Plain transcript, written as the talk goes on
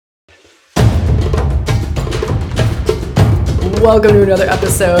Welcome to another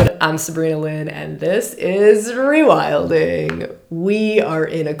episode. I'm Sabrina Lynn, and this is Rewilding. We are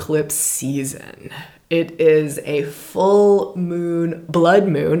in eclipse season. It is a full blood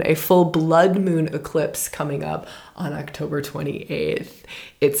moon eclipse coming up on October 28th.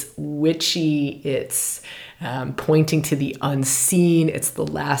 It's witchy. It's pointing to the unseen. It's the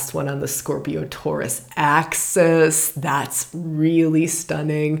last one on the Scorpio Taurus axis. That's really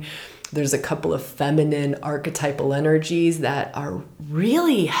stunning. There's a couple of feminine archetypal energies that are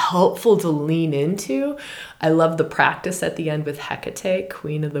really helpful to lean into. I love the practice at the end with Hecate,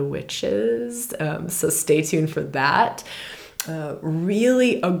 Queen of the Witches. So stay tuned for that.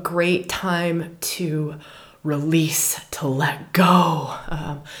 Really a great time to release, to let go,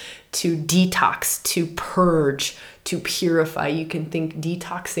 to detox, to purge, to purify. You can think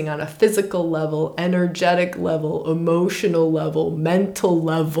detoxing on a physical level, energetic level, emotional level, mental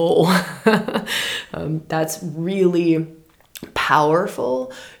level. That's really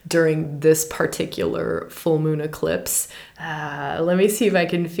powerful during this particular full moon eclipse. Let me see if I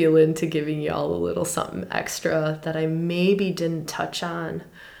can feel into giving y'all a little something extra that I maybe didn't touch on.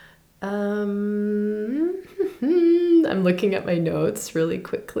 I'm looking at my notes really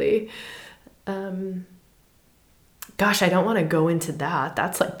quickly. Gosh, I don't want to go into that.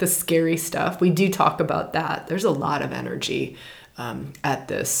 That's like the scary stuff. We do talk about that. There's a lot of energy at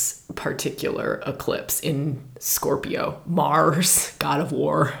this particular eclipse in Scorpio. Mars, god of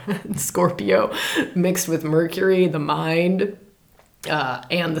war, Scorpio, mixed with Mercury, the mind,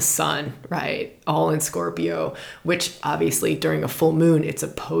 and the sun, right? All in Scorpio, which obviously during a full moon, it's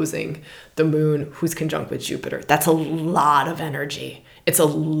opposing the moon who's conjunct with Jupiter. That's a lot of energy. It's a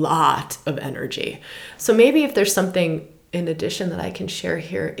lot of energy. So maybe if there's something in addition that I can share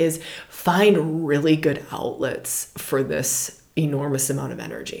here is find really good outlets for this enormous amount of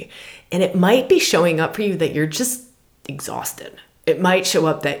energy. And it might be showing up for you that you're just exhausted. It might show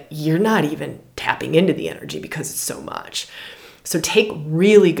up that you're not even tapping into the energy because it's so much. So take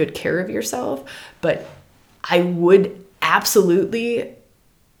really good care of yourself, but I would absolutely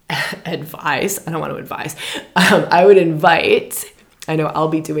advise, I don't want to advise, I would invite, I know I'll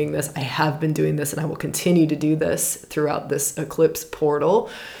be doing this, I have been doing this, and I will continue to do this throughout this eclipse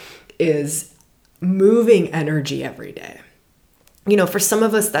portal, is moving energy every day. You know, for some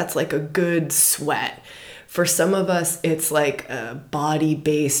of us, that's like a good sweat. For some of us, it's like a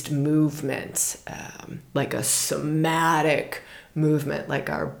body-based movement, like a somatic movement, like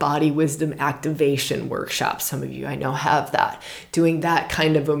our body wisdom activation workshop. Some of you I know have that, doing that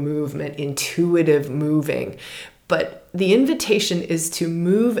kind of a movement, intuitive moving. But the invitation is to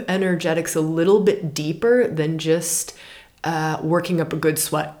move energetics a little bit deeper than just working up a good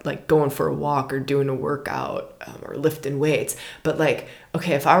sweat, like going for a walk or doing a workout or lifting weights. But like,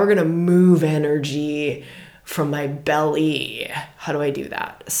 okay, if I were going to move energy from my belly, how do I do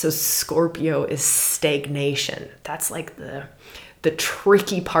that? So Scorpio is stagnation. That's like the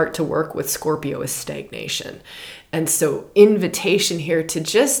tricky part to work with. Scorpio is stagnation. And so invitation here to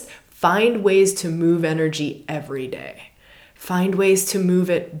just find ways to move energy every day. Find ways to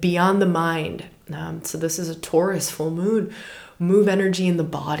move it beyond the mind. So this is a Taurus full moon. Move energy in the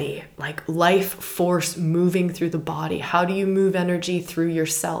body, like life force moving through the body. How do you move energy through your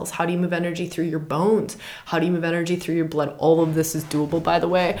cells? How do you move energy through your bones? How do you move energy through your blood? All of this is doable, by the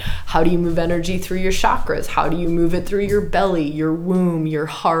way. How do you move energy through your chakras? How do you move it through your belly, your womb, your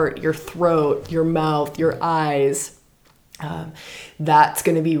heart, your throat, your mouth, your eyes? That's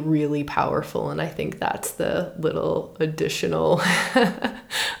going to be really powerful. And I think that's the little additional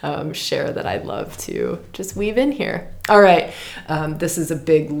share that I'd love to just weave in here. All right. This is a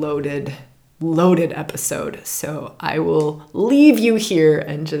big loaded episode. So I will leave you here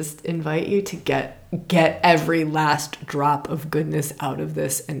and just invite you to get every last drop of goodness out of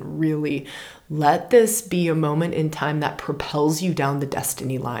this and really let this be a moment in time that propels you down the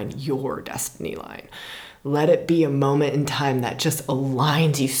destiny line, your destiny line. Let it be a moment in time that just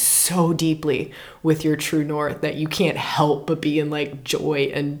aligns you so deeply with your true north that you can't help but be in like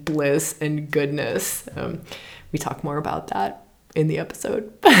joy and bliss and goodness. We talk more about that in the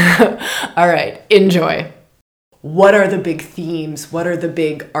episode. All right, enjoy. What are the big themes? What are the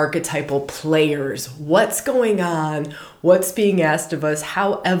big archetypal players? What's going on? What's being asked of us?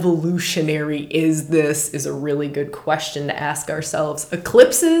 How evolutionary is this? Is a really good question to ask ourselves.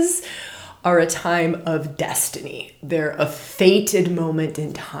 Eclipses are a time of destiny. They're a fated moment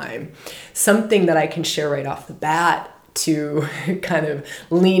in time. Something that I can share right off the bat to kind of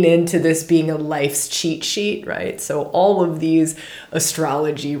lean into this being a life's cheat sheet, right? So all of these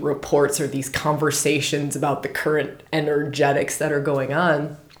astrology reports or these conversations about the current energetics that are going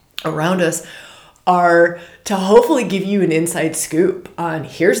on around us are to hopefully give you an inside scoop on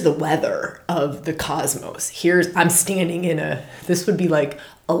here's the weather of the cosmos. I'm standing in this would be like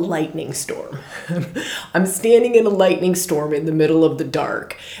a lightning storm. I'm standing in a lightning storm in the middle of the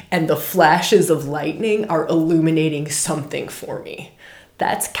dark, and the flashes of lightning are illuminating something for me.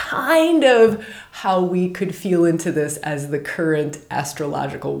 That's kind of how we could feel into this as the current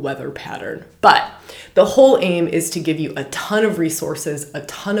astrological weather pattern. But the whole aim is to give you a ton of resources, a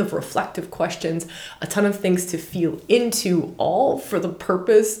ton of reflective questions, a ton of things to feel into, all for the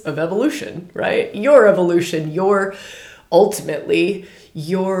purpose of evolution, right? Your evolution, ultimately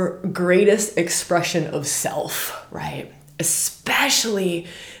your greatest expression of self, right? Especially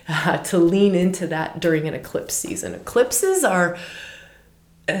to lean into that during an eclipse season. Eclipses are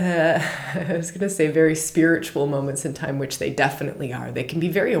I was going to say very spiritual moments in time, which they definitely are. They can be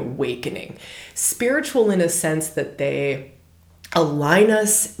very awakening. Spiritual in a sense that they align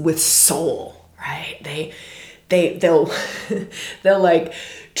us with soul, right? They'll like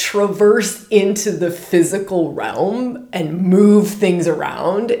traverse into the physical realm and move things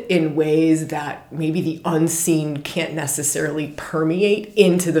around in ways that maybe the unseen can't necessarily permeate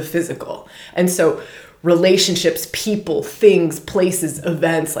into the physical. And so relationships, people, things, places,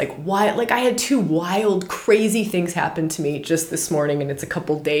 events, like I had 2 wild, crazy things happen to me just this morning, and it's a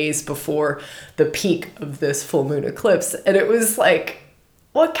couple days before the peak of this full moon eclipse. And it was like,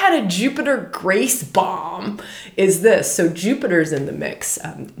 what kind of Jupiter grace bomb is this? So Jupiter's in the mix.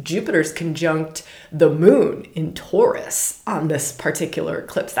 Jupiter's conjunct the moon in Taurus on this particular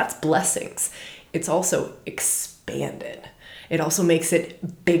eclipse. That's blessings. It's also expanded. It also makes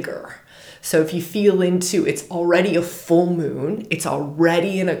it bigger. So if you feel into, it's already a full moon, it's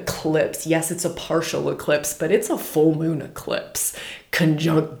already an eclipse. Yes, it's a partial eclipse, but it's a full moon eclipse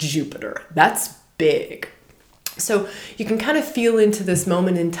conjunct Jupiter. That's big. So you can kind of feel into this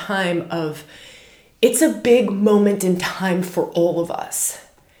moment in time of, it's a big moment in time for all of us.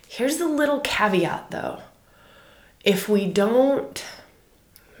 Here's the little caveat though. If we don't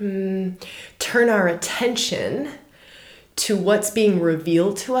turn our attention to what's being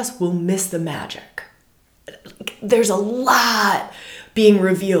revealed to us, we'll miss the magic. There's a lot being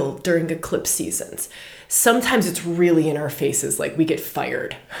revealed during eclipse seasons. Sometimes it's really in our faces, like we get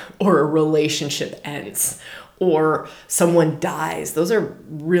fired, or a relationship ends, or someone dies. Those are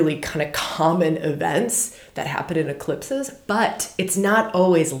really kind of common events that happen in eclipses, but it's not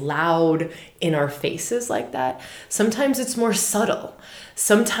always loud in our faces like that. Sometimes it's more subtle.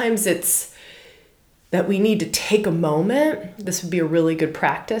 Sometimes it's that we need to take a moment. This would be a really good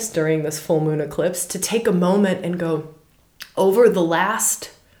practice during this full moon eclipse, to take a moment and go over the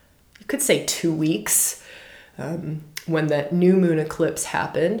last, you could say 2 weeks, when that new moon eclipse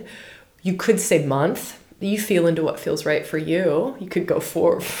happened. You could say month. You feel into what feels right for you. You could go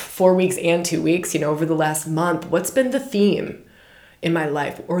 4 weeks and 2 weeks, over the last month. What's been the theme in my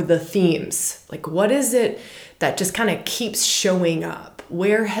life, or the themes? Like, what is it that just kind of keeps showing up?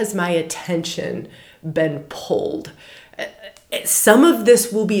 Where has my attention been pulled? Some of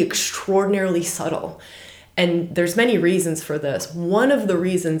this will be extraordinarily subtle, and there's many reasons for this. One of the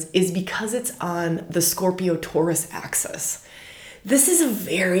reasons is because it's on the Scorpio-Taurus axis. This is a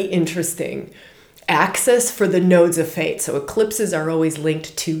very interesting axis for the nodes of fate. So eclipses are always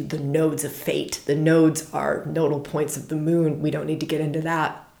linked to the nodes of fate. The nodes are nodal points of the moon. We don't need to get into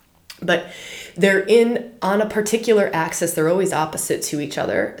that. But they're on a particular axis. They're always opposite to each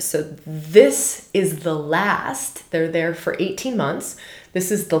other. So this is the last. They're there for 18 months.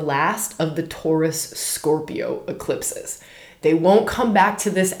 This is the last of the Taurus-Scorpio eclipses. They won't come back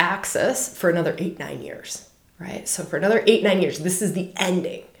to this axis for another 8-9 years, right? So for another 8-9 years, this is the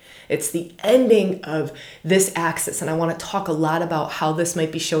ending. It's the ending of this axis. And I want to talk a lot about how this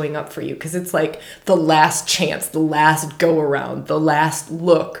might be showing up for you, because it's like the last chance, the last go around, the last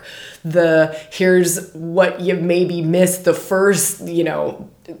look, here's what you maybe missed the first,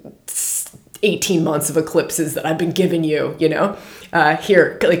 18 months of eclipses that I've been giving you,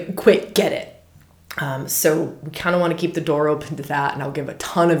 here, like, quick, get it. So we kind of want to keep the door open to that, and I'll give a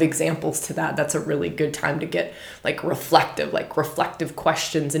ton of examples to that. That's a really good time to get reflective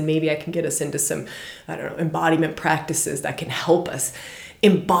questions, and maybe I can get us into some, embodiment practices that can help us.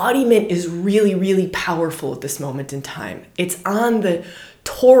 Embodiment is really, really powerful at this moment in time. It's on the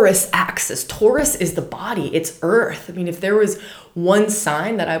Taurus axis. Taurus is the body, it's Earth. I mean, if there was one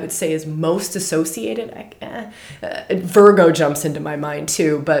sign that I would say is most associated, Virgo jumps into my mind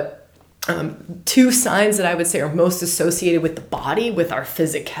too, but 2 signs that I would say are most associated with the body, with our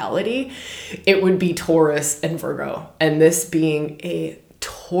physicality, it would be Taurus and Virgo. And this being a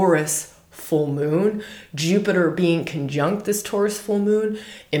Taurus full moon, Jupiter being conjunct this Taurus full moon,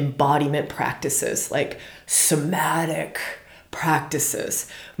 embodiment practices like somatic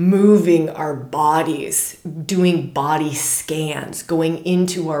practices, moving our bodies, doing body scans, going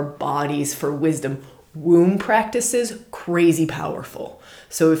into our bodies for wisdom. Womb practices, crazy powerful.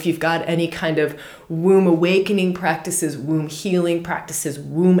 So if you've got any kind of womb awakening practices, womb healing practices,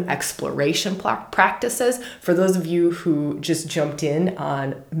 womb exploration practices, for those of you who just jumped in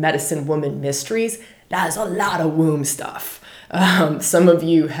on Medicine Woman Mysteries, that is a lot of womb stuff. Some of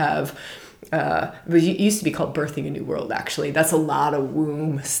you have it used to be called Birthing a New World, actually. That's a lot of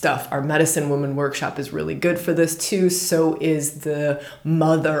womb stuff. Our Medicine Woman workshop is really good for this too. So is the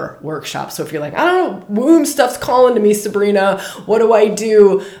Mother workshop. So if you're like, I don't know, womb stuff's calling to me, Sabrina, what do I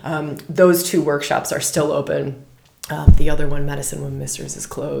do? Those two workshops are still open. The other one, Medicine Woman Mysteries, is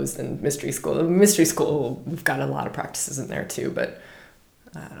closed, and Mystery School, we've got a lot of practices in there too, but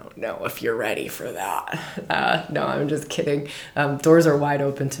I don't know if you're ready for that. No, I'm just kidding. Doors are wide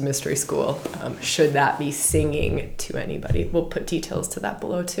open to Mystery School. Should that be singing to anybody? We'll put details to that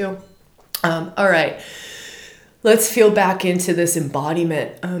below too. All right, let's feel back into this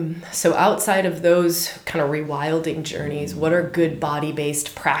embodiment. So outside of those kind of rewilding journeys, what are good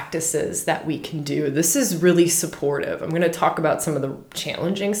body-based practices that we can do? This is really supportive. I'm going to talk about some of the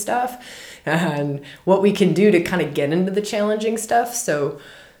challenging stuff and what we can do to kind of get into the challenging stuff. So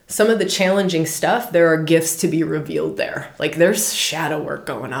some of the challenging stuff, there are gifts to be revealed there. Like there's shadow work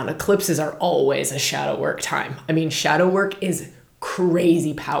going on. Eclipses are always a shadow work time. I mean, shadow work is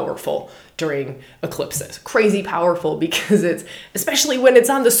crazy powerful during eclipses. Crazy powerful because it's, especially when it's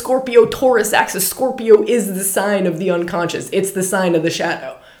on the Scorpio Taurus axis, Scorpio is the sign of the unconscious. It's the sign of the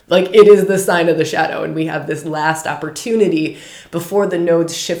shadow. Like it is the sign of the shadow. And we have this last opportunity before the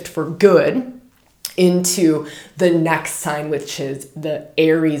nodes shift for good into the next sign, which is the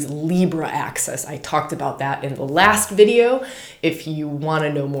Aries Libra axis. I talked about that in the last video. If you want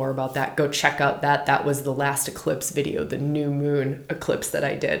to know more about that, go check out that. That was the last eclipse video, the new moon eclipse that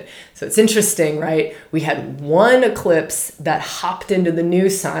I did. So it's interesting, right? We had one eclipse that hopped into the new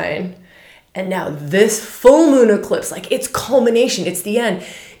sign. And now this full moon eclipse, like it's culmination, it's the end.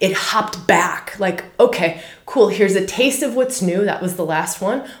 It hopped back like, okay, cool. Here's a taste of what's new. That was the last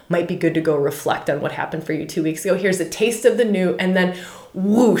one. Might be good to go reflect on what happened for you 2 weeks ago. Here's a taste of the new. And then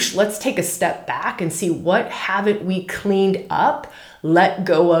whoosh, let's take a step back and see what haven't we cleaned up, let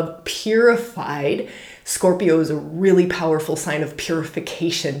go of, purified. Scorpio is a really powerful sign of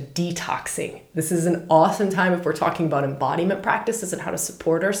purification, detoxing. This is an awesome time if we're talking about embodiment practices and how to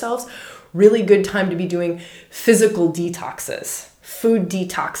support ourselves. Really good time to be doing physical detoxes, food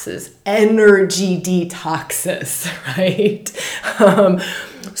detoxes, energy detoxes, right?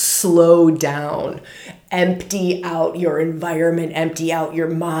 Slow down, empty out your environment, empty out your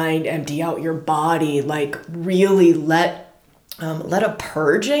mind, empty out your body, like really let a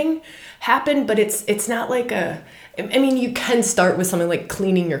purging happen, but it's not like I mean, you can start with something like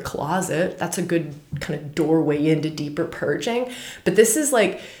cleaning your closet. That's a good kind of doorway into deeper purging, but this is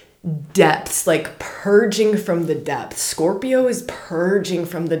like depths, like purging from the depths. Scorpio is purging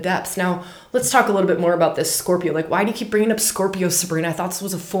from the depths. Now, let's talk a little bit more about this Scorpio. Like, why do you keep bringing up Scorpio, Sabrina? I thought this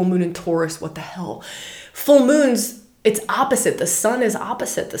was a full moon in Taurus. What the hell? Full moons, it's opposite. The sun is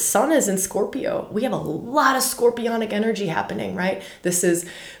opposite. The sun is in Scorpio. We have a lot of scorpionic energy happening, right? This is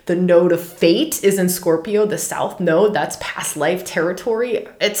the node of fate is in Scorpio. The south node, that's past life territory.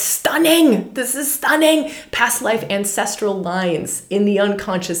 It's stunning. This is stunning. Past life ancestral lines in the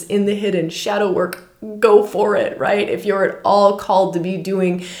unconscious, in the hidden, shadow work. Go for it, right? If you're at all called to be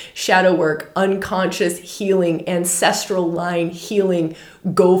doing shadow work, unconscious healing, ancestral line healing,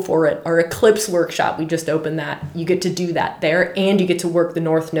 go for it. Our eclipse workshop, we just opened that. You get to do that there, and you get to work the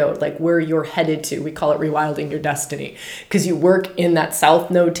north node, like where you're headed to. We call it rewilding your destiny, because you work in that south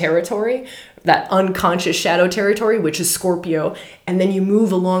node territory, that unconscious shadow territory, which is Scorpio, and then you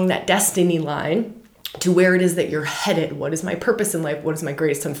move along that destiny line to where it is that you're headed. What is my purpose in life? What is my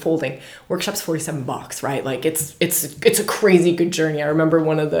greatest unfolding? Workshop's $47, right? Like it's a crazy good journey. I remember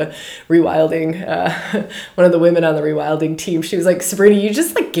one of the rewilding, one of the women on the rewilding team, she was like, Sabrina, you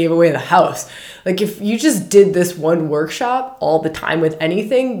just like gave away the house. Like if you just did this one workshop all the time with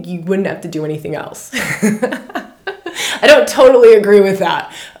anything, you wouldn't have to do anything else. I don't totally agree with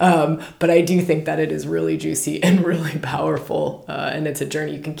that, but I do think that it is really juicy and really powerful, and it's a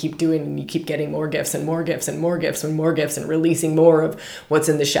journey you can keep doing, and you keep getting more gifts and more gifts and more gifts and more gifts and releasing more of what's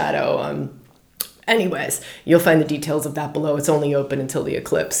in the shadow. Anyways, you'll find the details of that below. It's only open until the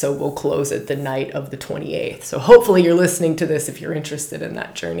eclipse, so we'll close it the night of the 28th. So hopefully you're listening to this if you're interested in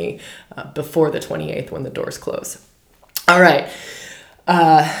that journey before the 28th when the doors close. All right.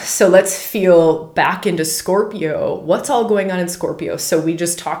 So let's feel back into Scorpio. What's all going on in Scorpio? So we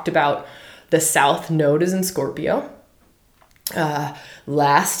just talked about the South Node is in Scorpio.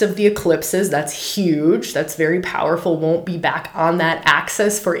 Last of the eclipses, that's huge. That's very powerful. Won't be back on that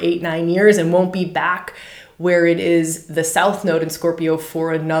axis for 8-9 years, and won't be back where it is the South Node in Scorpio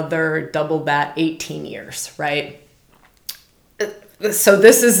for another double that 18 years, right? So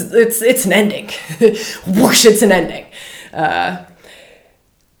this is, it's an ending. Whoosh, it's an ending.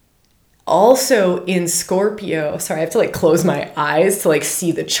 Also in Scorpio, sorry, I have to like close my eyes to like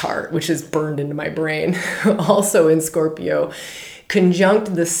see the chart, which is burned into my brain. Also in Scorpio,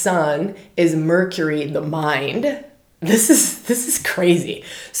 conjunct the sun is Mercury, the mind. This is crazy.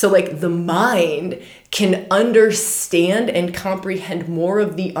 So like the mind can understand and comprehend more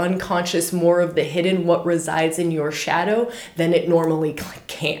of the unconscious, more of the hidden, what resides in your shadow than it normally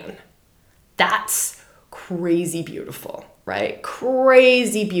can. That's crazy beautiful, right?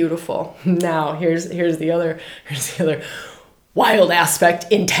 Crazy beautiful. Now, here's the other wild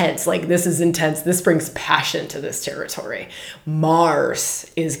aspect, intense. Like this is intense. This brings passion to this territory. Mars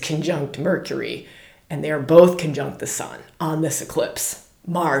is conjunct Mercury, and they are both conjunct the sun on this eclipse.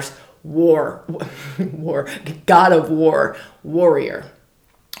 Mars, war, god of war, warrior.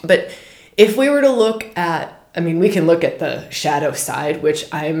 But if we were to look at, I mean, we can look at the shadow side, which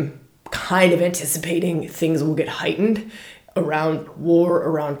I'm kind of anticipating things will get heightened around war,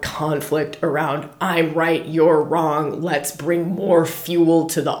 around conflict, around I'm right, you're wrong. Let's bring more fuel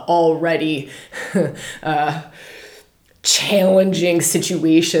to the already challenging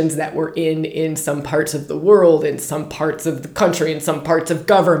situations that we're in some parts of the world, in some parts of the country, in some parts of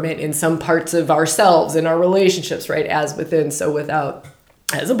government, in some parts of ourselves, in our relationships, right? As within, so without,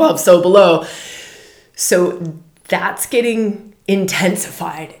 as above, so below. So that's getting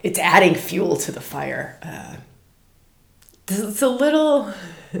intensified. It's adding fuel to the fire. It's a little...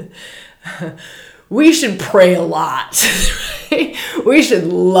 We should pray a lot. Right? We should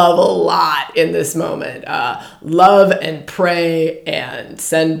love a lot in this moment. Love and pray and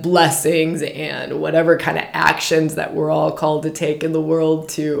send blessings and whatever kind of actions that we're all called to take in the world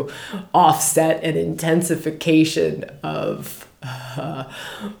to offset an intensification of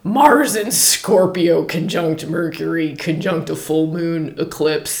Mars and Scorpio conjunct Mercury, conjunct a full moon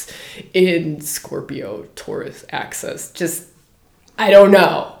eclipse in Scorpio Taurus axis. Just, I don't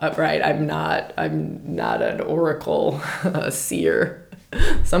know, right? I'm not an oracle seer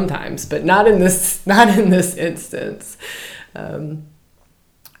sometimes, but not in this instance.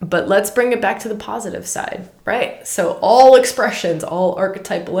 But let's bring it back to the positive side, right? So all expressions, all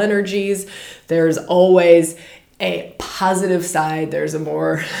archetypal energies, there's always a positive side. There's a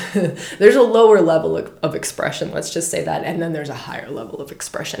more, there's a lower level of expression. Let's just say that. And then there's a higher level of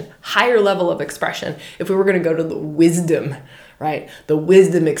expression. Higher level of expression. If we were going to go to the wisdom, right? The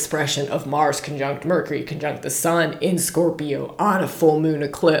wisdom expression of Mars conjunct Mercury, conjunct the sun in Scorpio on a full moon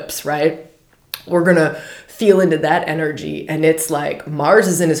eclipse, right? We're going to feel into that energy. And it's like Mars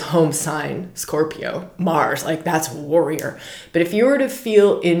is in his home sign, Scorpio. Mars, like that's warrior. But if you were to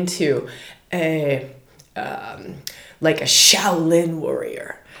feel into like a Shaolin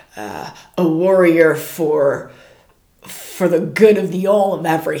warrior, a warrior for the good of the all of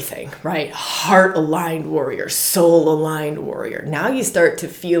everything, right? Heart-aligned warrior, soul-aligned warrior. Now you start to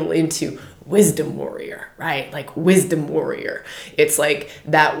feel into wisdom warrior, right? Like wisdom warrior. It's like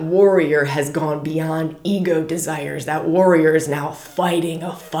that warrior has gone beyond ego desires. That warrior is now fighting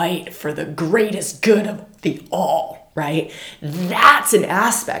a fight for the greatest good of the all, right? That's an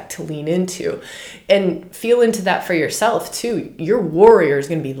aspect to lean into and feel into that for yourself too. Your warrior is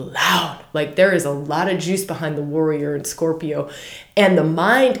going to be loud. Like there is a lot of juice behind the warrior in Scorpio, and the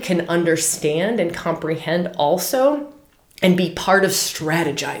mind can understand and comprehend also and be part of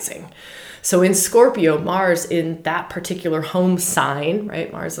strategizing. So in Scorpio, Mars in that particular home sign,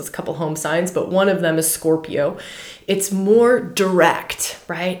 right? Mars has a couple home signs, but one of them is Scorpio. It's more direct,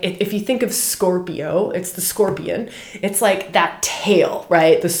 right? If you think of Scorpio, it's the scorpion. It's like that tail,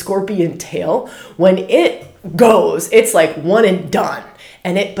 right? The scorpion tail. When it goes, it's like one and done.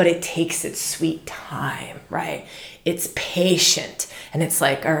 But it takes its sweet time, right? It's patient. And it's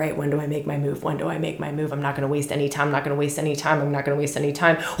like, all right, when do I make my move? When do I make my move? I'm not going to waste any time. I'm not going to waste any time. I'm not going to waste any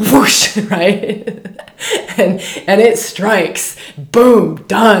time. Whoosh, right? and it strikes. Boom,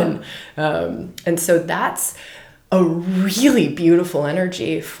 done. And so that's a really beautiful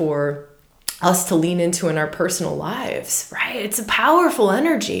energy for us to lean into in our personal lives, right? It's a powerful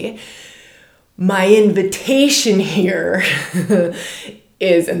energy. My invitation here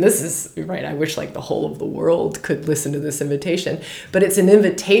is, and this is right, I wish like the whole of the world could listen to this invitation, but it's an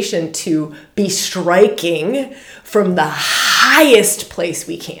invitation to be striking from the highest place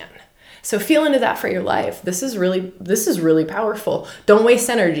we can. So feel into that for your life. This is really powerful. Don't waste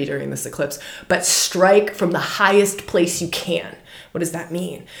energy during this eclipse, but strike from the highest place you can. What does that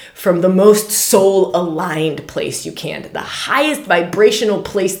mean? From the most soul-aligned place you can, the highest vibrational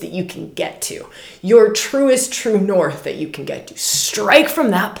place that you can get to, your truest true north that you can get to. Strike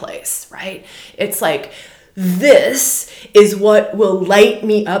from that place, right? It's like, this is what will light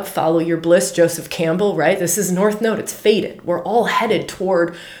me up. Follow your bliss, Joseph Campbell, right? This is North Node. It's fated. We're all headed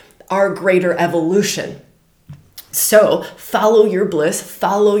toward our greater evolution. So follow your bliss,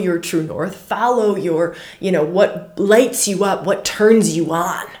 follow your true north, follow your, what lights you up, what turns you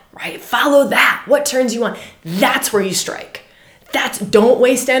on, right? Follow that. What turns you on? That's where you strike. Don't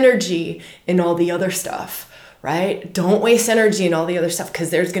waste energy in all the other stuff, right? Don't waste energy in all the other stuff, because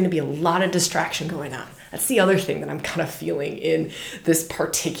there's going to be a lot of distraction going on. That's the other thing that I'm kind of feeling in this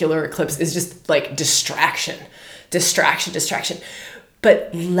particular eclipse, is just like distraction.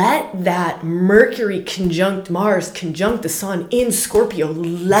 But let that Mercury conjunct Mars, conjunct the sun in Scorpio,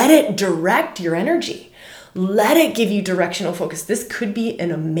 let it direct your energy. Let it give you directional focus. This could be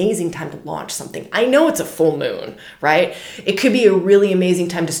an amazing time to launch something. I know it's a full moon, right? It could be a really amazing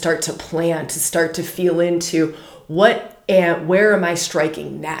time to start to plan, to start to feel into where am I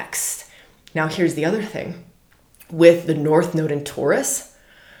striking next? Now, here's the other thing. With the North Node in Taurus,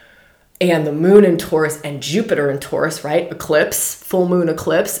 and the moon in Taurus and Jupiter in Taurus, right? Eclipse, full moon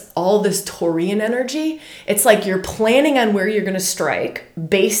eclipse, all this Taurian energy. It's like you're planning on where you're going to strike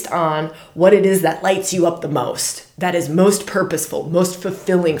based on what it is that lights you up the most, that is most purposeful, most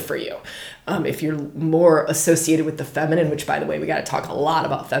fulfilling for you. If you're more associated with the feminine, which, by the way, we got to talk a lot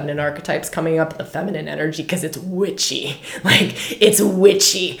about feminine archetypes coming up, the feminine energy, because it's witchy. It's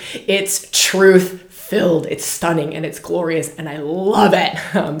witchy. It's truth filled, it's stunning, and it's glorious, and I love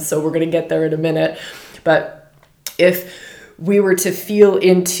it. So we're going to get there in a minute. But if we were to feel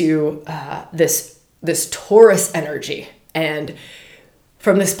into this Taurus energy, and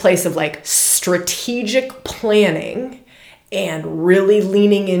from this place of like strategic planning and really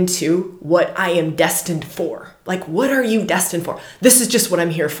leaning into what I am destined for. Like, what are you destined for? This is just what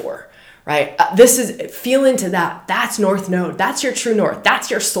I'm here for. Right? Feel into that. That's North Node. That's your true north.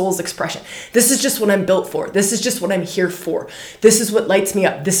 That's your soul's expression. This is just what I'm built for. This is just what I'm here for. This is what lights me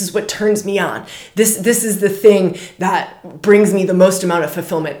up. This is what turns me on. This is the thing that brings me the most amount of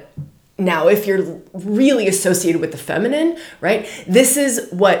fulfillment. Now, if you're really associated with the feminine, right? This is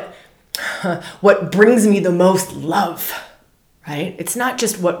what brings me the most love, right? It's not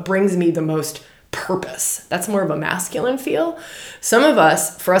just what brings me the most purpose. That's more of a masculine feel. Some of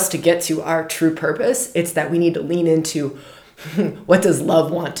us, for us to get to our true purpose, it's that we need to lean into what does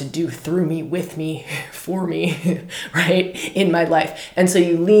love want to do through me, with me, for me, right, in my life. And so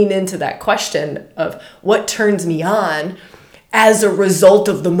you lean into that question of what turns me on as a result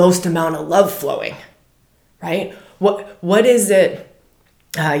of the most amount of love flowing, right? What is it?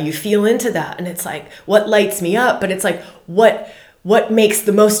 You feel into that, and it's like, what lights me up? But it's like, what makes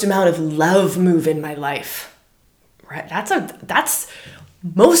the most amount of love move in my life, right? That's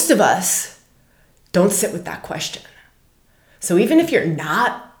most of us don't sit with that question. So even if you're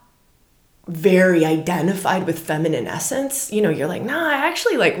not very identified with feminine essence, you're like, nah, I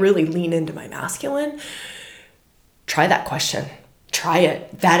actually really lean into my masculine. Try that question. Try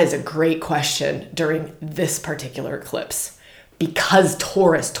it. That is a great question during this particular eclipse. Because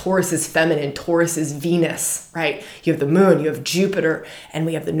Taurus is feminine, Taurus is Venus, right? You have the moon, you have Jupiter, and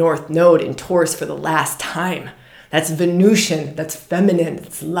we have the North Node in Taurus for the last time. That's Venusian, that's feminine,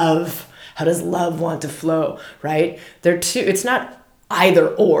 it's love. How does love want to flow, right? It's not either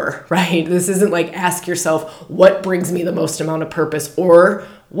or, right? This isn't like ask yourself, what brings me the most amount of purpose, or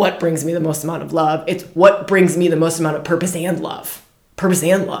what brings me the most amount of love? It's what brings me the most amount of purpose and love. Purpose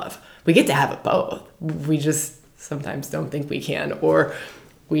and love. We get to have it both. We just sometimes don't think we can, or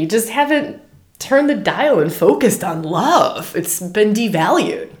we just haven't turned the dial and focused on love. It's been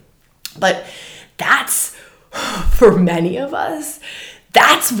devalued. But that's, for many of us,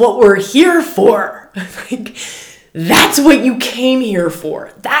 that's what we're here for. That's what you came here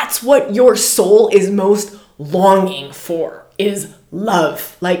for. That's what your soul is most longing for, is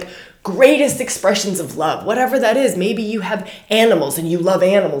love. Greatest expressions of love, whatever that is. Maybe you have animals and you love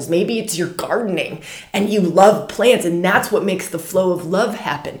animals. Maybe it's your gardening and you love plants, and that's what makes the flow of love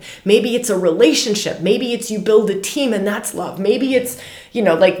happen. Maybe it's a relationship. Maybe it's you build a team and that's love. Maybe it's,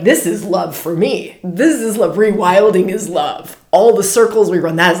 this is love for me. This is love. Rewilding is love. all the circles we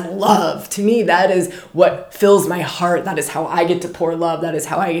run, that is love. To me, that is what fills my heart. That is how I get to pour love. That is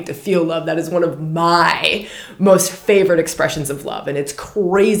how I get to feel love. That is one of my most favorite expressions of love. And it's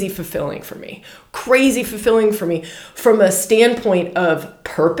crazy fulfilling for me. Crazy fulfilling for me from a standpoint of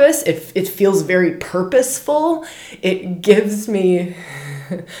purpose. It feels very purposeful. It gives me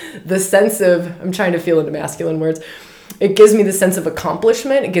the sense of, I'm trying to feel into masculine words. It gives me the sense of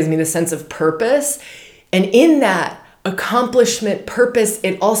accomplishment. It gives me the sense of purpose. And in that accomplishment, purpose,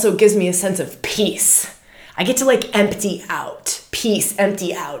 it also gives me a sense of peace. I get to like empty out, peace,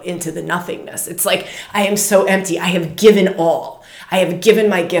 empty out into the nothingness. It's like, I am so empty. I have given all. I have given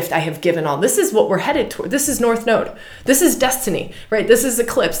my gift. I have given all. This is what we're headed toward. This is North Node. This is destiny, right? This is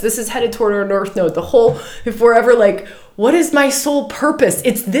eclipse. This is headed toward our North Node. The whole, if we're ever like, what is my soul purpose?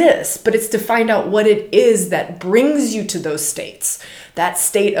 It's this, but it's to find out what it is that brings you to those states. That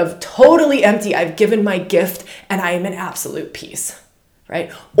state of totally empty. I've given my gift and I am in absolute peace,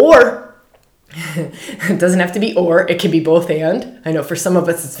 right? Or it doesn't have to be or, it can be both and. I know for some of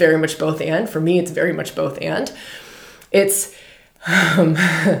us, it's very much both and. For me, it's very much both and. It's,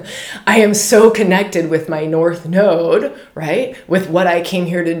 I am so connected with my North Node, right? With what I came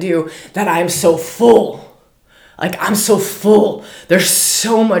here to do, that I'm so full. Like I'm so full. There's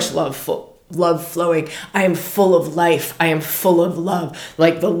so much love flowing. I am full of life. I am full of love.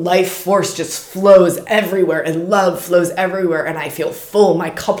 Like the life force just flows everywhere and love flows everywhere. And I feel full. My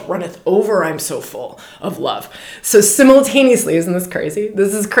cup runneth over. I'm so full of love. So simultaneously, isn't this crazy?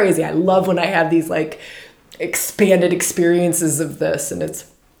 This is crazy. I love when I have these like expanded experiences of this, and it's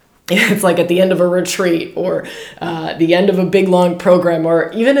like at the end of a retreat or the end of a big long program,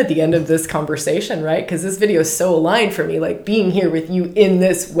 or even at the end of this conversation, right? Because this video is so aligned for me. Like being here with you in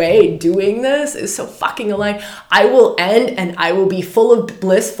this way, doing this is so fucking aligned. I will end and I will be full of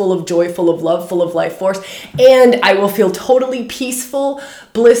bliss, full of joy, full of love, full of life force, and I will feel totally peaceful,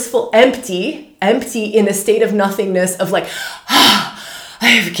 blissful, empty in a state of nothingness of like, I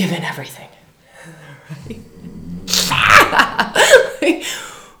have given everything.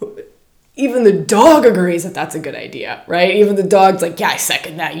 Even the dog agrees that that's a good idea, right? Even the dog's like, yeah, I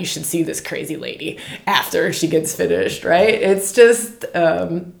second that. You should see this crazy lady after she gets finished, right? It's just,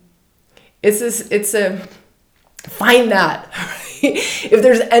 find that. If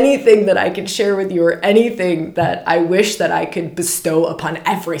there's anything that I can share with you or anything that I wish that I could bestow upon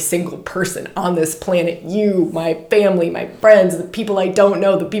every single person on this planet, you, my family, my friends, the people I don't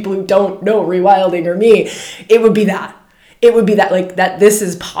know, the people who don't know Rewilding or me, it would be that. It would be that, like, that this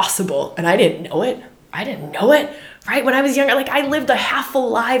is possible. And I didn't know it. Right? When I was younger, like I lived a half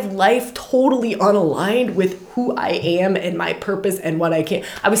alive life totally unaligned with who I am and my purpose and what I can.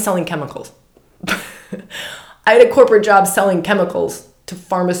 I was selling chemicals. I had a corporate job selling chemicals to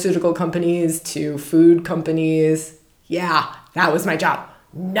pharmaceutical companies, to food companies. Yeah, that was my job.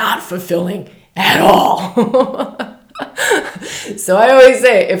 Not fulfilling at all. So I always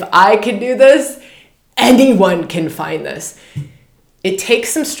say, if I can do this, anyone can find this. It takes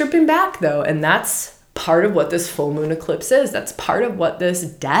some stripping back though, and that's part of what this full moon eclipse is. That's part of what this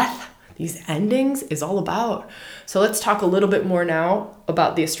death, these endings is all about. So let's talk a little bit more now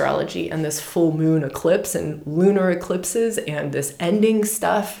about the astrology and this full moon eclipse and lunar eclipses and this ending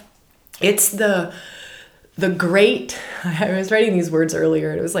stuff. It's the great, I was writing these words earlier,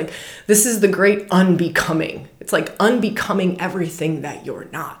 and it was like, this is the great unbecoming. It's like unbecoming everything that you're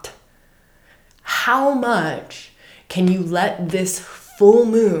not. How much can you let this full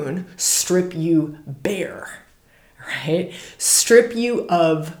moon strip you bare, right? Strip you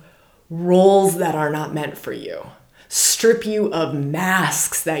of roles that are not meant for you. Strip you of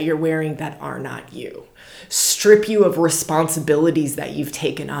masks that you're wearing that are not you. Strip you of responsibilities that you've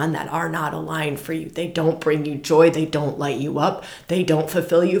taken on that are not aligned for you. They don't bring you joy. They don't light you up. They don't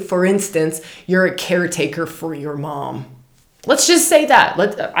fulfill you. For instance, you're a caretaker for your mom. Let's just say that.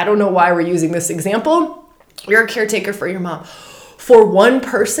 I don't know why we're using this example. You're a caretaker for your mom. For one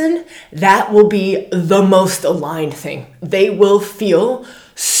person, that will be the most aligned thing. They will feel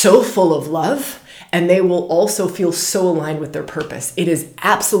so full of love, and they will also feel so aligned with their purpose. It is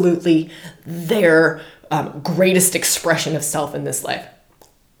absolutely their greatest expression of self in this life.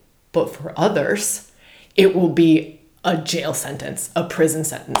 But for others, it will be a jail sentence, a prison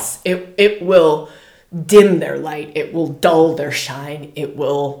sentence. It will dim their light. It will dull their shine. They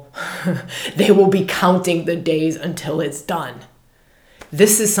will be counting the days until it's done.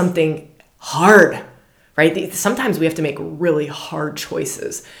 This is something hard, right? Sometimes we have to make really hard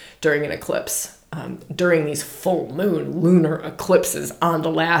choices during an eclipse, during these full moon lunar eclipses on the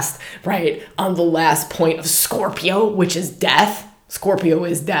last point of Scorpio, which is death. Scorpio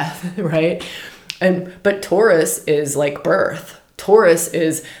is death, right? But Taurus is like birth. Taurus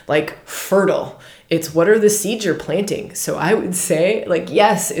is like fertile. It's what are the seeds you're planting. So I would say, like,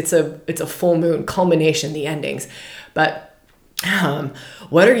 yes, it's a full moon, culmination, the endings. But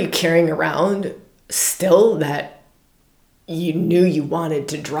what are you carrying around still that you knew you wanted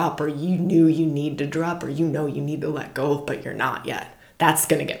to drop, or you knew you need to drop, or you know you need to let go of, but you're not yet? That's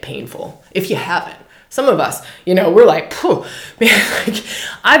going to get painful if you haven't. Some of us, we're like, man, like,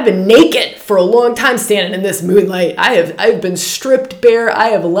 I've been naked for a long time standing in this moonlight. I've been stripped bare. I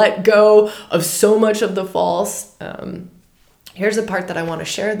have let go of so much of the false. Here's a part that I want to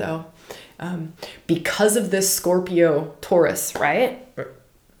share, though. Because of this Scorpio Taurus, right?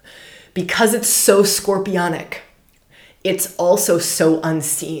 Because it's so scorpionic, it's also so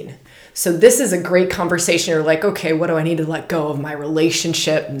unseen. So this is a great conversation. You're like, okay, what do I need to let go of? My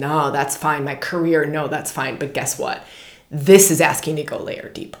relationship? No, that's fine. My career? No, that's fine. But guess what? This is asking to go a layer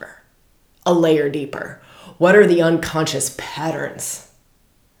deeper. What are the unconscious patterns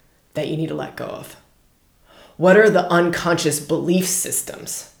that you need to let go of? What are the unconscious belief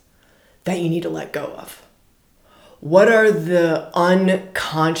systems that you need to let go of? What are the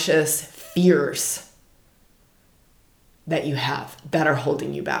unconscious fears that you have that are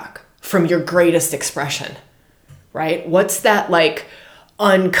holding you back from your greatest expression, right? What's that like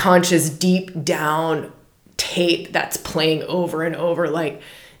unconscious deep down tape that's playing over and over? Like,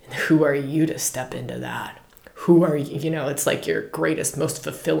 who are you to step into that? Who are you? It's like your greatest, most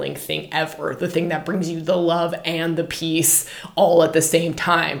fulfilling thing ever. The thing that brings you the love and the peace all at the same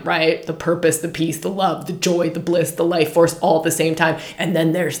time, right? The purpose, the peace, the love, the joy, the bliss, the life force, all at the same time. And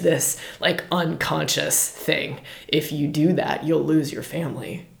then there's this like unconscious thing. If you do that, you'll lose your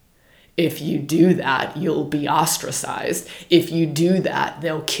family. If you do that, you'll be ostracized. If you do that,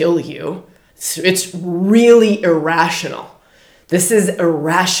 they'll kill you. So it's really irrational. This is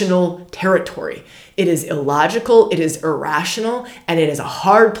irrational territory. It is illogical, it is irrational, and it is a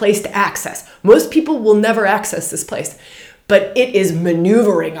hard place to access. Most people will never access this place, but it is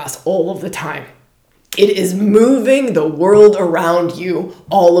maneuvering us all of the time. It is moving the world around you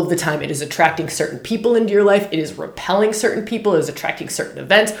all of the time. It is attracting certain people into your life. It is repelling certain people. It is attracting certain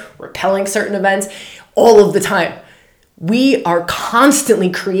events, repelling certain events all of the time. We are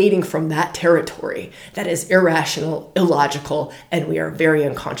constantly creating from that territory that is irrational, illogical, and we are very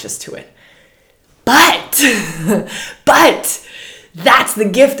unconscious to it. But that's the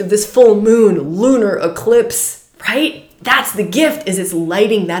gift of this full moon, lunar eclipse, right? That's the gift, is it's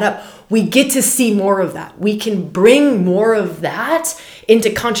lighting that up. We get to see more of that. We can bring more of that into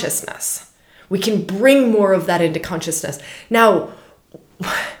consciousness. Now,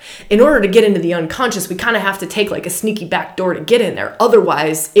 in order to get into the unconscious, we kind of have to take like a sneaky back door to get in there.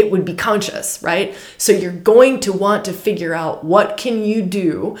 Otherwise, it would be conscious, right? So you're going to want to figure out, what can you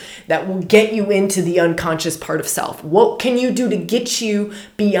do that will get you into the unconscious part of self? What can you do to get you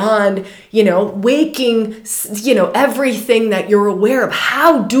beyond, waking, everything that you're aware of?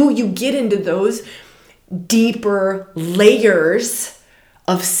 How do you get into those deeper layers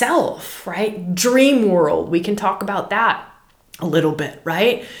of self, right? Dream world, we can talk about that a little bit,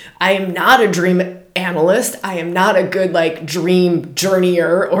 right? I am not a dream analyst. I am not a good dream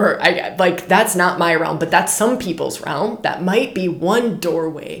journeyer, or that's not my realm, but that's some people's realm. That might be one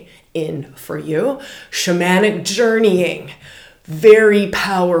doorway in for you. Shamanic journeying, very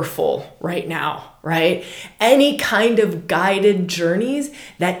powerful right now, right? Any kind of guided journeys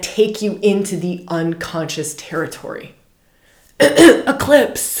that take you into the unconscious territory.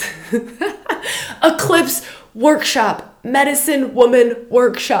 Eclipse. Eclipse workshop. Medicine woman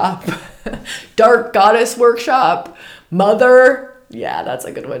workshop. Dark goddess workshop. Mother. Yeah, that's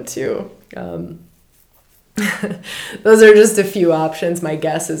a good one too. Those are just a few options. My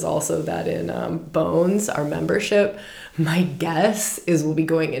guess is also that in Bones, our membership, my guess is we'll be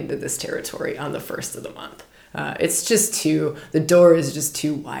going into this territory on the 1st of the month. It's just the door is just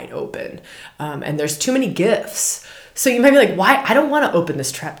too wide open. And there's too many gifts. So you might be like, why? I don't want to open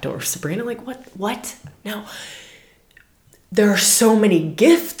this trap door, Sabrina. Like, what? No. There are so many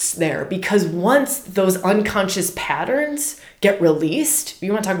gifts there, because once those unconscious patterns get released,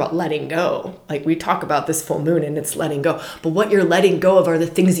 you want to talk about letting go. Like we talk about this full moon and it's letting go. But what you're letting go of are the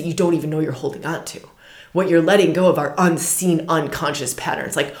things that you don't even know you're holding on to. What you're letting go of are unseen, unconscious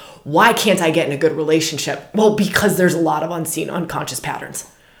patterns. Like, why can't I get in a good relationship? Well, because there's a lot of unseen, unconscious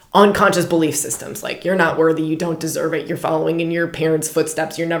patterns. Unconscious belief systems, like you're not worthy, you don't deserve it, you're following in your parents'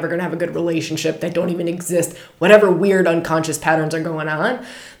 footsteps, you're never going to have a good relationship, that don't even exist, whatever weird unconscious patterns are going on,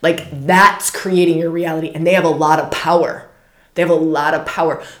 like that's creating your reality, and they have a lot of power. They have a lot of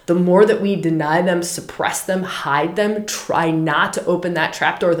power. The more that we deny them, suppress them, hide them, try not to open that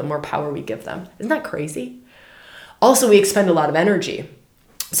trapdoor, the more power we give them. Isn't that crazy? Also, we expend a lot of energy.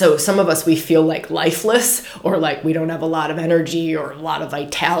 So some of us, we feel like lifeless, or like we don't have a lot of energy or a lot of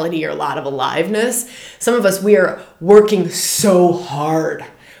vitality or a lot of aliveness. Some of us, we are working so hard.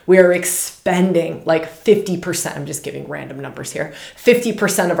 We are expending like 50%, I'm just giving random numbers here,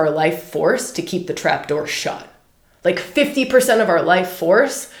 50% of our life force to keep the trapdoor shut. Like 50% of our life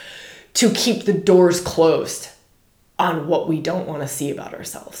force to keep the doors closed on what we don't want to see about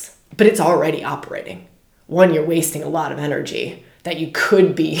ourselves. But it's already operating. One, you're wasting a lot of energy that you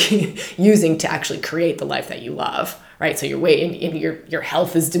could be using to actually create the life that you love, right? So your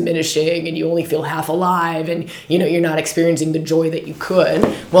health is diminishing and you only feel half alive and you're not experiencing the joy that you could.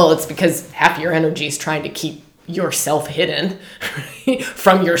 Well, it's because half your energy is trying to keep yourself hidden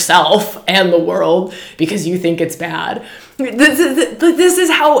from yourself and the world because you think it's bad. This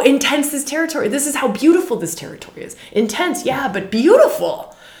is how intense this territory, this is how beautiful this territory is. Intense, yeah, but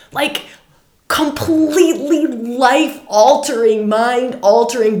beautiful. Like completely life-altering,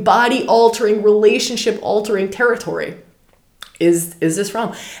 mind-altering, body-altering, relationship-altering territory is this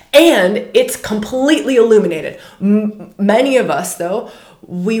realm. And it's completely illuminated. Many of us, though,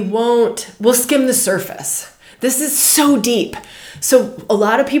 we'll skim the surface. This is so deep. So a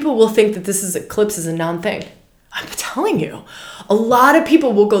lot of people will think that this eclipse is a non-thing. I'm telling you, a lot of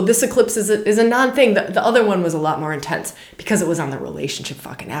people will go, this eclipse is a non-thing. The other one was a lot more intense because it was on the relationship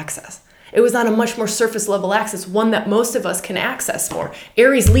fucking axis. It was on a much more surface level axis, one that most of us can access more.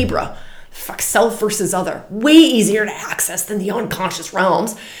 Aries, Libra, self versus other. Way easier to access than the unconscious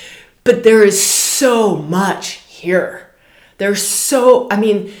realms. But there is so much here.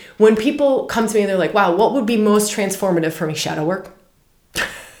 When people come to me and they're like, wow, what would be most transformative for me? Shadow work.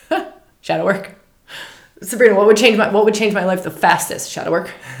 Shadow work. Sabrina, what would change my life the fastest? Shadow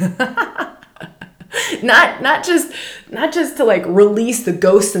work. not just to like release the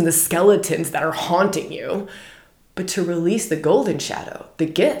ghosts and the skeletons that are haunting you, but to release the golden shadow, the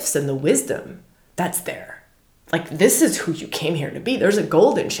gifts and the wisdom that's there. Like, this is who you came here to be. There's a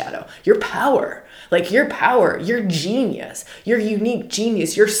golden shadow. Your power, your genius, your unique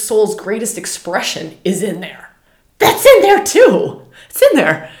genius, your soul's greatest expression is in there. That's in there too. It's in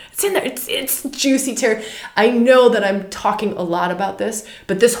there. It's juicy territory. I know that I'm talking a lot about this,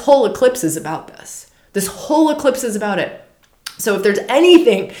 but this whole eclipse is about this. This whole eclipse is about it. So if there's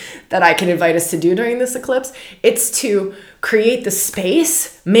anything that I can invite us to do during this eclipse, it's to create the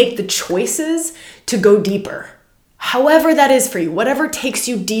space, make the choices to go deeper. However that is for you, whatever takes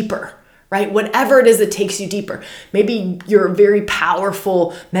you deeper, right? Whatever it is that takes you deeper. Maybe you're a very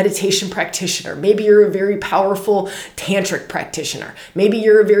powerful meditation practitioner. Maybe you're a very powerful tantric practitioner. Maybe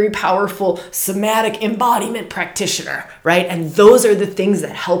you're a very powerful somatic embodiment practitioner, right? And those are the things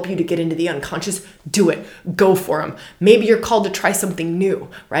that help you to get into the unconscious. Do it. Go for them. Maybe you're called to try something new,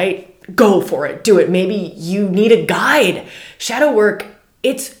 right? Go for it. Do it. Maybe you need a guide. Shadow work,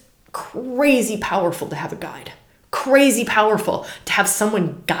 it's crazy powerful to have a guide. Crazy powerful to have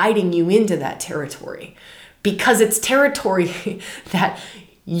someone guiding you into that territory, because it's territory that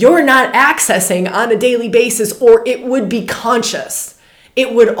you're not accessing on a daily basis, or it would be conscious.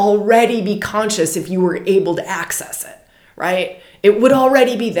 It would already be conscious if you were able to access it, right? It would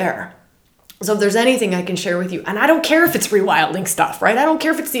already be there. So if there's anything I can share with you, and I don't care if it's rewilding stuff, right? I don't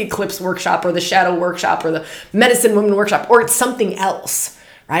care if it's the Eclipse workshop or the Shadow workshop or the Medicine Woman workshop, or it's something else,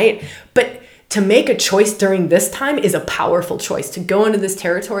 right? But to make a choice during this time is a powerful choice. To go into this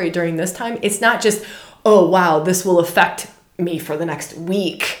territory during this time, it's not just, oh, wow, this will affect me for the next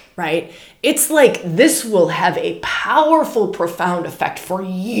week, right? It's like this will have a powerful, profound effect for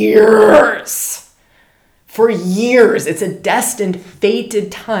years. For years. It's a destined, fated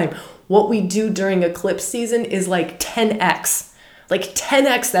time. What we do during eclipse season is like 10x. Like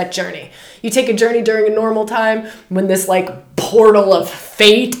 10x that journey. You take a journey during a normal time when this like portal of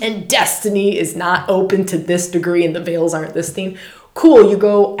fate and destiny is not open to this degree and the veils aren't this thin. Cool, you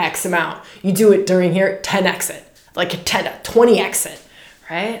go X amount. You do it during here, 10x it. Like 20x it,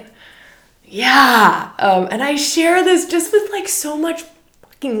 right? Yeah. And I share this just with like so much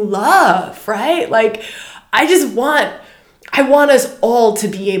fucking love, right? Like I want us all to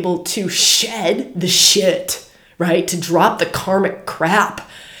be able to shed the shit, right? To drop the karmic crap,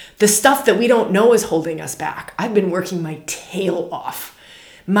 the stuff that we don't know is holding us back. I've been working my tail off.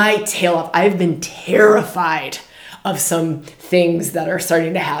 I've been terrified of some things that are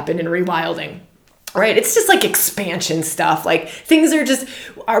starting to happen in rewilding, right? It's just like expansion stuff. Like things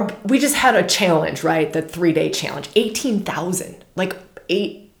we just had a challenge, right? The 3-day challenge, 18,000, like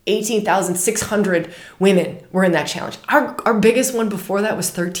 18,600 women were in that challenge. Our biggest one before that was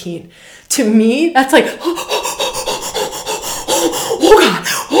 13. To me, that's like, oh God,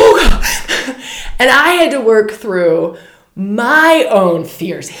 oh God. And I had to work through my own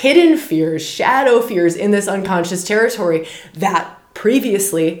fears, hidden fears, shadow fears in this unconscious territory that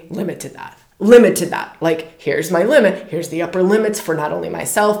previously limited that. Like, here's my limit. Here's the upper limits for not only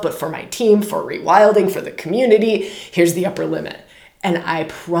myself, but for my team, for rewilding, for the community. Here's the upper limit. And I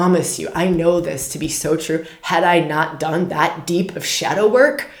promise you, I know this to be so true. Had I not done that deep of shadow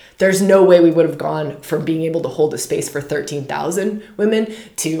work, there's no way we would have gone from being able to hold a space for 13,000 women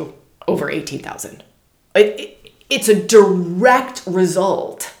to over 18,000. It's a direct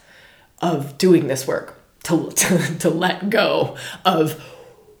result of doing this work, to let go of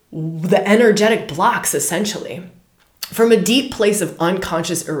the energetic blocks, essentially. From a deep place of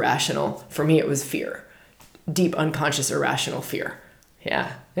unconscious irrational, for me it was fear. Deep unconscious irrational fear.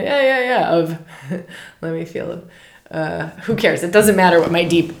 Yeah. Of, let me feel it. Who cares? It doesn't matter what my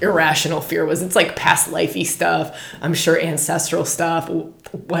deep irrational fear was. It's like past lifey stuff. I'm sure ancestral stuff,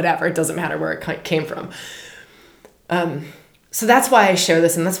 whatever. It doesn't matter where it came from. So that's why I share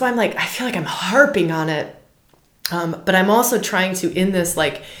this. And that's why I feel like I'm harping on it. But I'm also trying to, in this,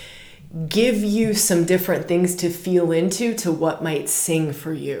 like, give you some different things to feel into, to what might sing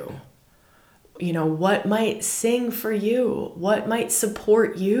for you. You know, what might sing for you? What might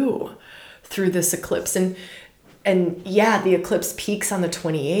support you through this eclipse? And yeah, the eclipse peaks on the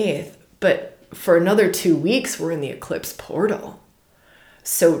 28th, but for another 2 weeks, we're in the eclipse portal.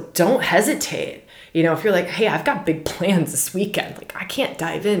 So don't hesitate. You know, if you're like, hey, I've got big plans this weekend, like I can't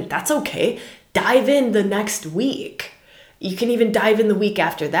dive in, that's okay. Dive in the next week. You can even dive in the week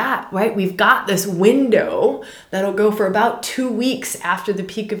after that, right? We've got this window that'll go for about 2 weeks after the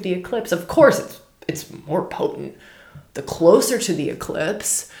peak of the eclipse. Of course, it's more potent the closer to the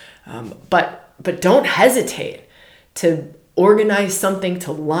eclipse, but don't hesitate to organize something,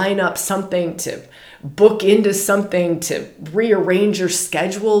 to line up something, to book into something, to rearrange your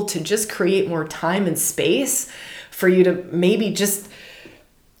schedule, to just create more time and space for you to maybe just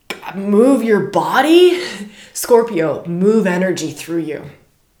move your body. Scorpio, move energy through you.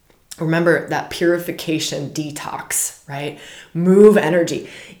 Remember that purification detox, right? Move energy.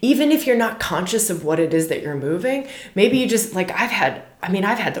 Even if you're not conscious of what it is that you're moving, maybe you just, like, I've had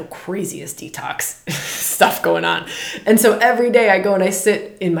the craziest detox stuff going on. And so every day I go and I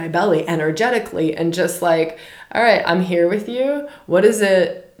sit in my belly energetically and just like, all right, I'm here with you. What is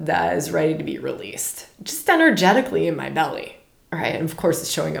it that is ready to be released? Just energetically in my belly. All right. And of course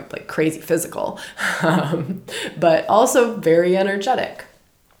it's showing up like crazy physical, but also very energetic.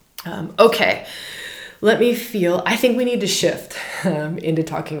 Okay. Let me feel, I think we need to shift into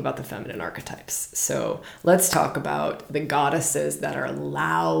talking about the feminine archetypes. So let's talk about the goddesses that are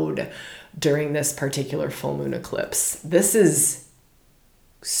loud during this particular full moon eclipse. This is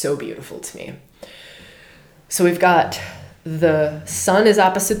so beautiful to me. So we've got the sun is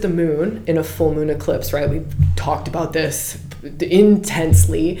opposite the moon in a full moon eclipse, right? We've talked about this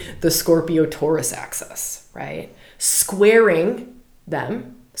intensely, the Scorpio Taurus axis, right? Squaring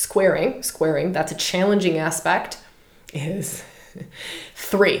them. Squaring, that's a challenging aspect, is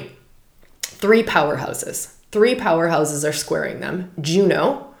three powerhouses. Three powerhouses are squaring them.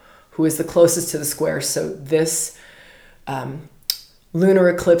 Juno, who is the closest to the square. So this lunar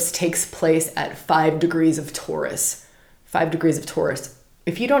eclipse takes place at 5 degrees of Taurus. 5 degrees of Taurus.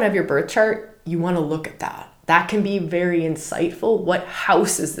 If you don't have your birth chart, you want to look at that. That can be very insightful. What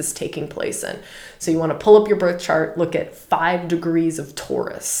house is this taking place in? So you want to pull up your birth chart, look at 5 degrees of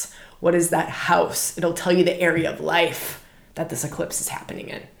Taurus. What is that house? It'll tell you the area of life that this eclipse is happening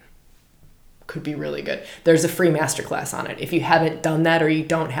in. Could be really good. There's a free masterclass on it. If you haven't done that or you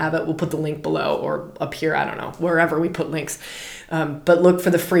don't have it, we'll put the link below or up here. I don't know, wherever we put links. But look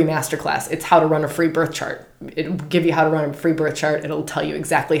for the free masterclass. It's how to run a free birth chart. It'll give you how to run a free birth chart. It'll tell you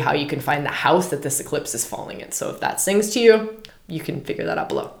exactly how you can find the house that this eclipse is falling in. So if that sings to you, you can figure that out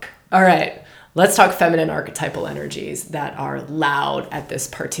below. All right, let's talk feminine archetypal energies that are loud at this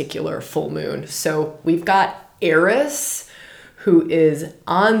particular full moon. So we've got Eris, who is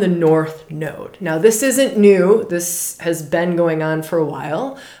on the North Node. Now, this isn't new. This has been going on for a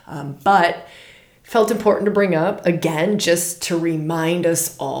while, but felt important to bring up, again, just to remind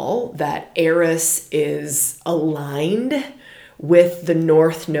us all that Eris is aligned with the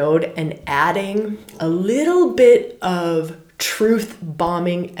North Node and adding a little bit of truth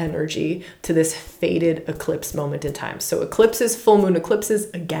bombing energy to this fated eclipse moment in time. So eclipses, full moon eclipses,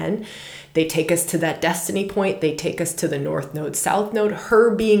 again, they take us to that destiny point. They take us to the north node, south node,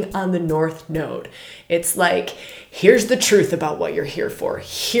 her being on the north node. It's like, here's the truth about what you're here for.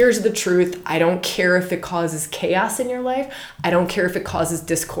 Here's the truth. I don't care if it causes chaos in your life. I don't care if it causes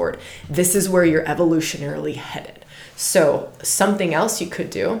discord. This is where you're evolutionarily headed. So something else you could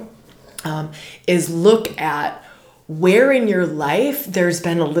do is look at where in your life there's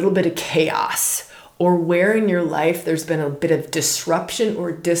been a little bit of chaos, or where in your life there's been a bit of disruption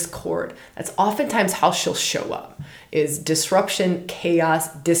or discord. That's oftentimes how she'll show up, is disruption,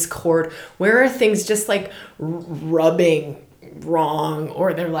 chaos, discord. Where are things just like rubbing wrong,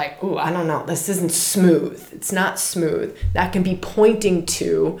 or they're like, ooh, I don't know, this isn't smooth. It's not smooth. That can be pointing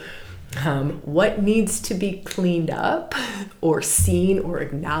to what needs to be cleaned up or seen or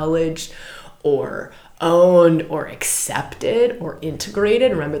acknowledged or owned or accepted or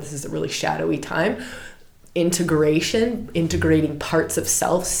integrated. Remember, this is a really shadowy time. Integration, integrating parts of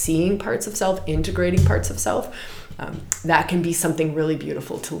self, seeing parts of self, integrating parts of self. That can be something really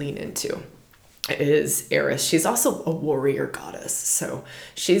beautiful to lean into. Is Eris. She's also a warrior goddess. So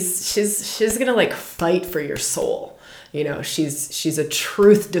she's gonna like fight for your soul. You know, she's a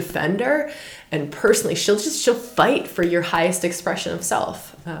truth defender, and personally, she'll fight for your highest expression of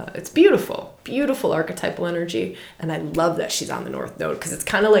self. It's beautiful, beautiful archetypal energy, and I love that she's on the north node, because it's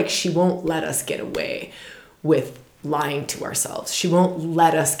kind of like she won't let us get away with lying to ourselves. She won't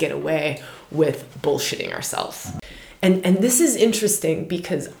let us get away with bullshitting ourselves. And this is interesting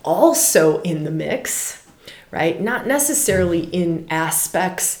because also in the mix, right? Not necessarily in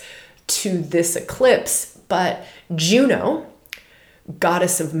aspects to this eclipse, but Juno,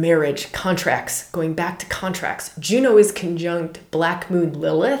 goddess of marriage, contracts, going back to contracts. Juno is conjunct Black Moon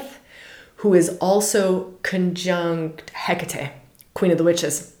Lilith, who is also conjunct Hecate, Queen of the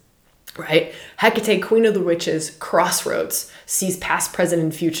Witches, right? Hecate, Queen of the Witches, crossroads, sees past, present,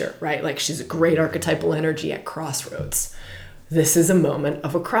 and future, right? Like she's a great archetypal energy at crossroads. This is a moment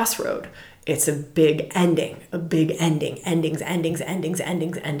of a crossroad. It's a big ending, endings,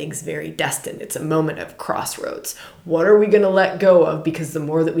 very destined. It's a moment of crossroads. What are we going to let go of? Because the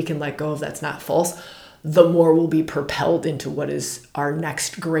more that we can let go of that's not false, the more we'll be propelled into what is our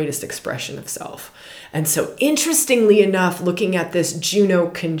next greatest expression of self. And so interestingly enough, looking at this Juno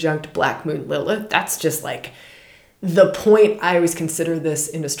conjunct Black Moon Lilith, that's just like the point. I always consider this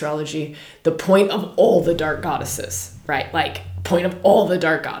in astrology, the point of all the dark goddesses, right? Like point of all the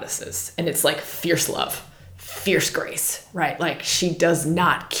dark goddesses. And it's like fierce love, fierce grace, right? Like she does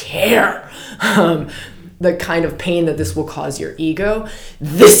not care the kind of pain that this will cause your ego.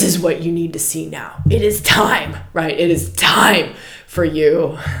 This is what you need to see now. It is time, right? It is time for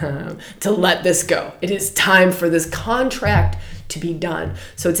you to let this go. It is time for this contract to be done.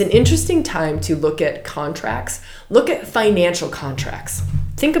 So it's an interesting time to look at contracts, look at financial contracts.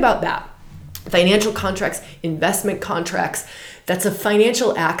 Think about that. Financial contracts, investment contracts, that's a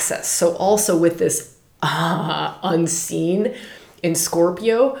financial access. So also with this unseen in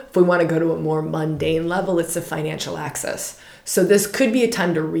Scorpio, if we want to go to a more mundane level, it's a financial access. So this could be a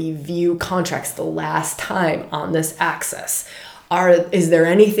time to review contracts the last time on this axis. Is there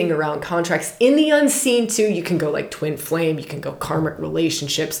anything around contracts in the unseen too? You can go like twin flame, you can go karmic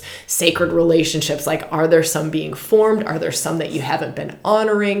relationships, sacred relationships. Like, are there some being formed? Are there some that you haven't been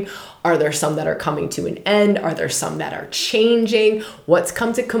honoring? Are there some that are coming to an end? Are there some that are changing? What's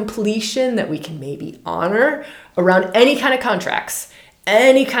come to completion that we can maybe honor around any kind of contracts,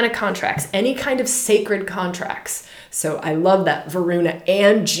 any kind of sacred contracts? So I love that Varuna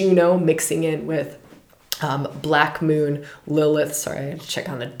and Juno mixing in with Black Moon Lilith. Sorry, I had to check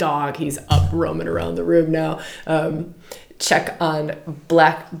on the dog. He's up roaming around the room now. Check on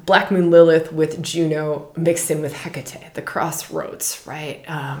Black Moon Lilith with Juno mixed in with Hecate, the crossroads, right?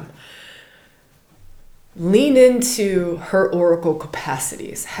 Lean into her oracle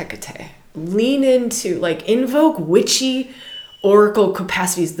capacities, Hecate. Lean into, like, invoke witchy oracle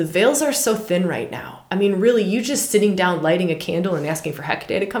capacities. The veils are so thin right now. I mean, really, you just sitting down, lighting a candle and asking for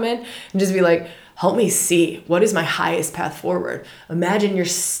Hecate to come in and just be like, help me see, what is my highest path forward? Imagine you're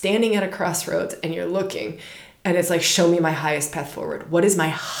standing at a crossroads and you're looking and it's like, show me my highest path forward. What is my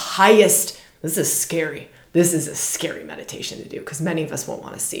highest? This is scary. This is a scary meditation to do because many of us won't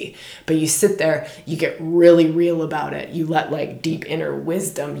want to see. But you sit there, you get really real about it. You let like deep inner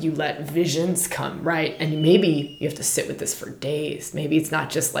wisdom, you let visions come, right? And maybe you have to sit with this for days. Maybe it's not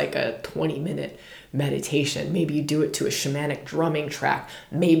just like a 20-minute meditation. Maybe you do it to a shamanic drumming track.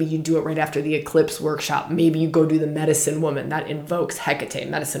 Maybe you do it right after the eclipse workshop. Maybe you go do the medicine woman that invokes Hecate.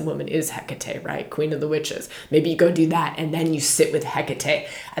 Medicine woman is Hecate, right? Queen of the witches. Maybe you go do that, and then you sit with Hecate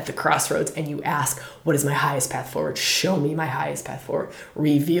at the crossroads and you ask, what is my highest path forward? Show me my highest path forward.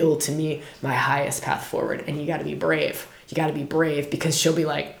 Reveal to me my highest path forward. And you got to be brave. You got to be brave, because she'll be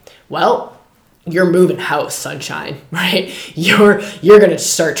like, well, you're moving house, sunshine, right? You're going to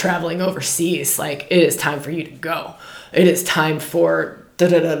start traveling overseas. Like, it is time for you to go. It is time for da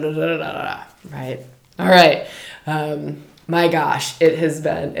da da da da da da, right? All right. My gosh, it has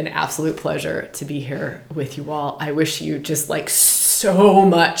been an absolute pleasure to be here with you all. I wish you just like so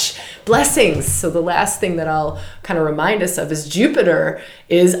much blessings. So the last thing that I'll kind of remind us of is Jupiter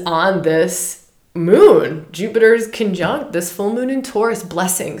is on this moon. Jupiter's conjunct this full moon in Taurus.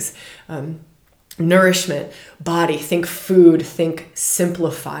 Blessings. Nourishment, body, think food, think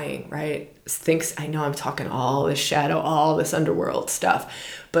simplifying, right? I know I'm talking all this shadow, all this underworld stuff,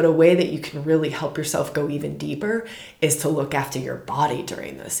 but a way that you can really help yourself go even deeper is to look after your body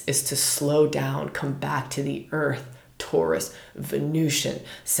during this, is to slow down, come back to the earth, Taurus, Venusian,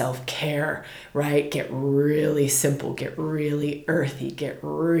 self-care, right? Get really simple, get really earthy, get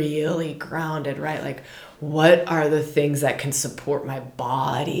really grounded, right? Like, what are the things that can support my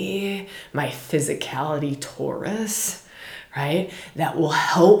body, my physicality, Taurus, right? That will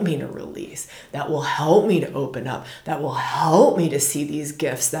help me to release, that will help me to open up, that will help me to see these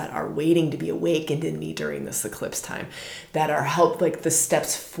gifts that are waiting to be awakened in me during this eclipse time, that are like the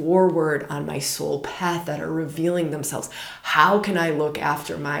steps forward on my soul path that are revealing themselves. How can I look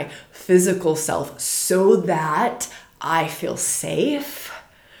after my physical self so that I feel safe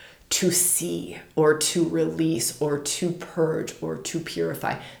to see or to release or to purge or to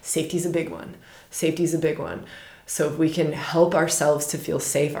purify? Safety is a big one. Safety is a big one. So if we can help ourselves to feel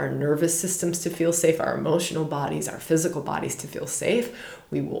safe, our nervous systems to feel safe, our emotional bodies, our physical bodies to feel safe,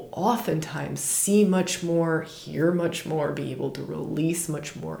 we will oftentimes see much more, hear much more, be able to release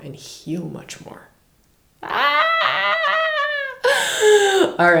much more, and heal much more.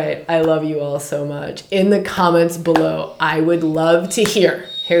 All right. I love you all so much. In the comments below, I would love to hear.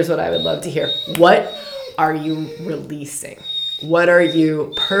 Here's what I would love to hear. What are you releasing? What are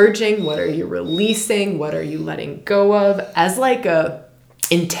you purging? What are you releasing? What are you letting go of as like a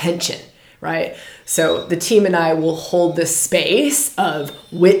intention, right? So the team and I will hold this space of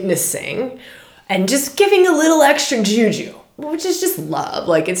witnessing and just giving a little extra juju, which is just love.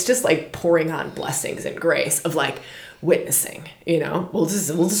 Like, it's just like pouring on blessings and grace of like witnessing, you know, we'll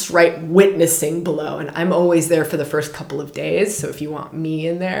just write witnessing below. And I'm always there for the first couple of days. So if you want me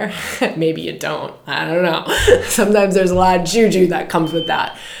in there, maybe you don't, I don't know. Sometimes there's a lot of juju that comes with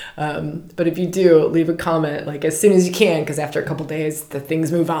that. But if you do, leave a comment like as soon as you can, because after a couple days, the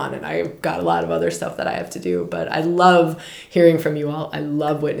things move on and I've got a lot of other stuff that I have to do. But I love hearing from you all. I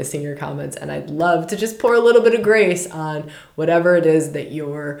love witnessing your comments, and I'd love to just pour a little bit of grace on whatever it is that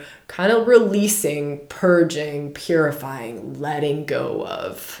you're kind of releasing, purging, purifying, letting go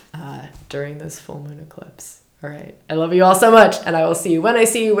of during this full moon eclipse. All right. I love you all so much, and I will see you when I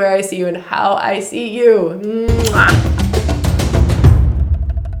see you, where I see you, and how I see you. Mwah!